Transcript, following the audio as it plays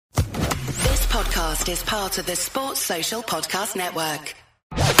podcast is part of the Sports Social Podcast Network.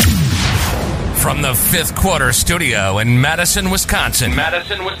 From the Fifth Quarter Studio in Madison, Wisconsin,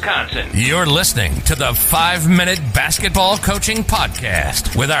 you're listening to the 5-Minute Basketball Coaching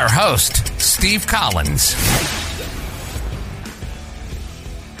Podcast with our host, Steve Collins.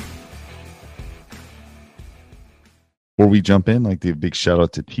 Before we jump in, I'd like to give a big shout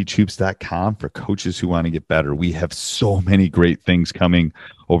out to teachhoops.com for coaches who want to get better. We have so many great things coming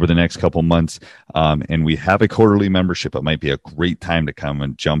over the next couple months, and we have a quarterly membership. It might be a great time to come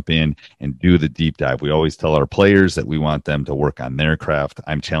and jump in and do the deep dive. We always tell our players that we want them to work on their craft.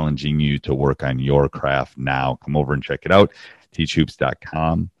 I'm challenging you to work on your craft now. Come over and check it out,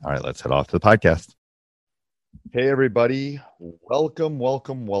 teachhoops.com. All right, let's head off to the podcast. Hey, everybody. Welcome.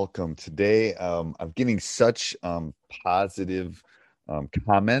 Today, I'm getting such positive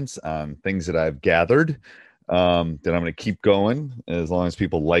comments on things that I've gathered that I'm going to keep going as long as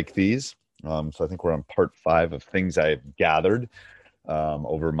people like these. So I think we're on part 5 of things I've gathered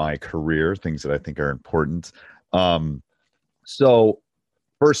over my career, things that I think are important. So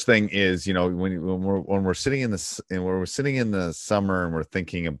first thing is, you know, when we're sitting in this and when we're sitting in the summer and we're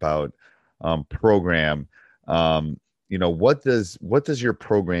thinking about program, you know, what does your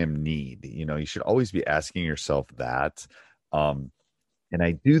program need? You know, you should always be asking yourself that. And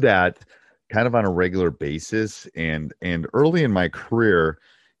I do that kind of on a regular basis. And early in my career,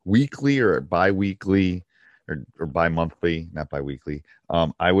 weekly or bi-weekly or bi-monthly, not bi-weekly,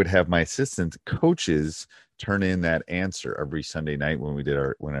 I would have my assistant coaches turn in that answer every Sunday night when we did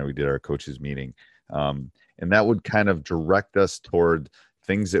our coaches meeting. And that would kind of direct us toward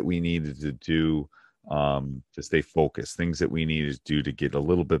things that we needed to do to stay focused, things that we need to do to get a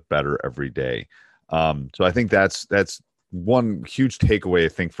little bit better every day. So I think that's one huge takeaway, I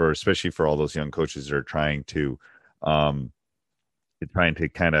think, especially for all those young coaches that are trying to kind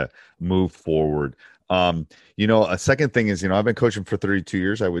of move forward. You know, a second thing is, you know, I've been coaching for 32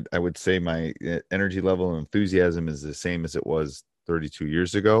 years. I would say my energy level and enthusiasm is the same as it was 32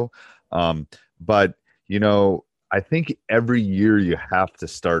 years ago. But, you know, I think every year you have to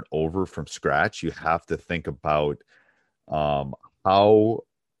start over from scratch. You have to think about how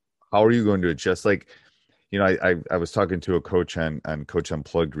are you going to adjust? Like, you know, I was talking to a coach on Coach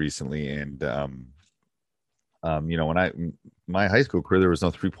Unplugged recently, and you know, when my high school career, there was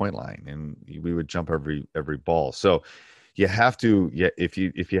no 3-point line, and we would jump every ball. So you have to, if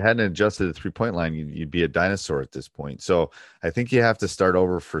you hadn't adjusted the 3-point line, you'd be a dinosaur at this point. So I think you have to start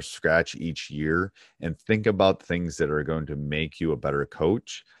over for scratch each year and think about things that are going to make you a better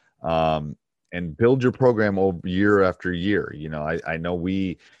coach, and build your program over year after year. You know, I know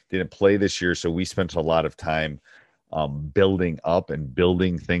we didn't play this year, so we spent a lot of time building up and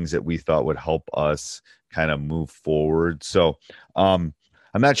building things that we thought would help us kind of move forward. So I'm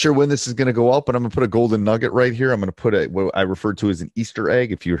not sure when this is going to go out, but I'm going to put a golden nugget right here. I'm going to put what I refer to as an Easter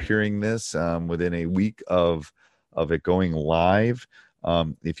egg. If you're hearing this within a week of it going live,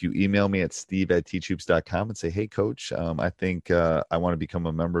 if you email me at steve@teachhoops.com and say, hey, coach, I think I want to become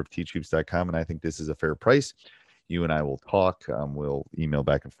a member of teachhoops.com, and I think this is a fair price. You and I will talk. We'll email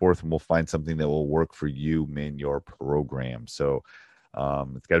back and forth, and we'll find something that will work for you in your program. So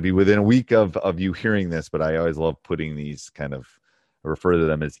it's got to be within a week of you hearing this, but I always love putting these kind of, I refer to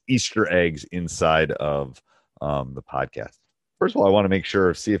them as Easter eggs inside of the podcast. First of all, I want to make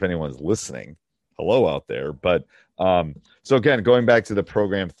sure, see if anyone's listening. Hello out there. But so again, going back to the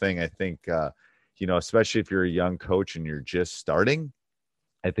program thing, I think, you know, especially if you're a young coach and you're just starting,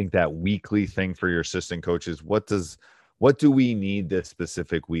 I think that weekly thing for your assistant coaches, what do we need this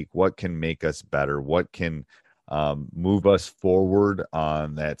specific week? What can make us better? What can move us forward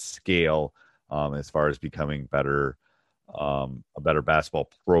on that scale as far as becoming better, a better basketball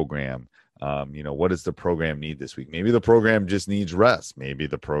program? You know, what does the program need this week? Maybe the program just needs rest. Maybe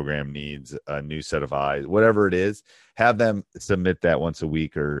the program needs a new set of eyes, whatever it is. Have them submit that once a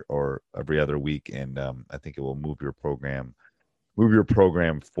week or every other week. And I think it will move your program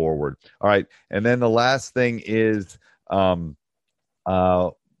forward. All right. And then the last thing is, I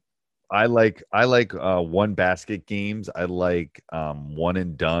like one basket games. I like one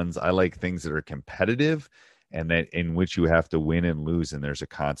and dones. I like things that are competitive and that in which you have to win and lose, and there's a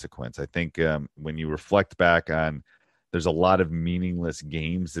consequence. I think when you reflect back on, there's a lot of meaningless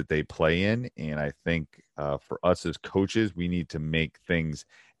games that they play in, and I think for us as coaches, we need to make things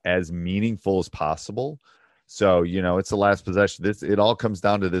as meaningful as possible. So, you know, it's the last possession. It all comes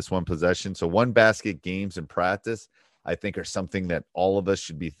down to this one possession. So one basket games in practice, I think, are something that all of us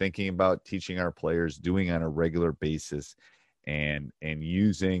should be thinking about, teaching our players, doing on a regular basis, and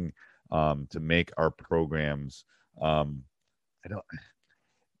using to make our programs.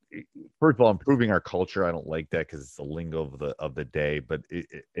 first of all, improving our culture. I don't like that because it's the lingo of the day, but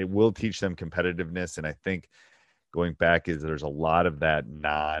it will teach them competitiveness. And I think going back is there's a lot of that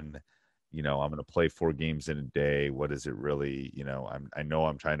I'm going to play 4 games in a day. What is it really? I know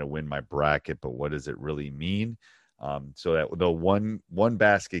I'm trying to win my bracket, but what does it really mean? So that the one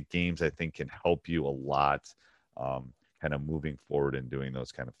basket games, I think, can help you a lot, kind of moving forward and doing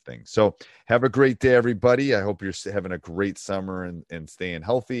those kind of things. So have a great day, everybody. I hope you're having a great summer and staying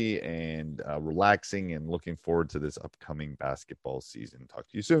healthy and relaxing and looking forward to this upcoming basketball season. Talk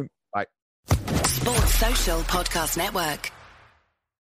to you soon. Bye. Sports Social Podcast Network.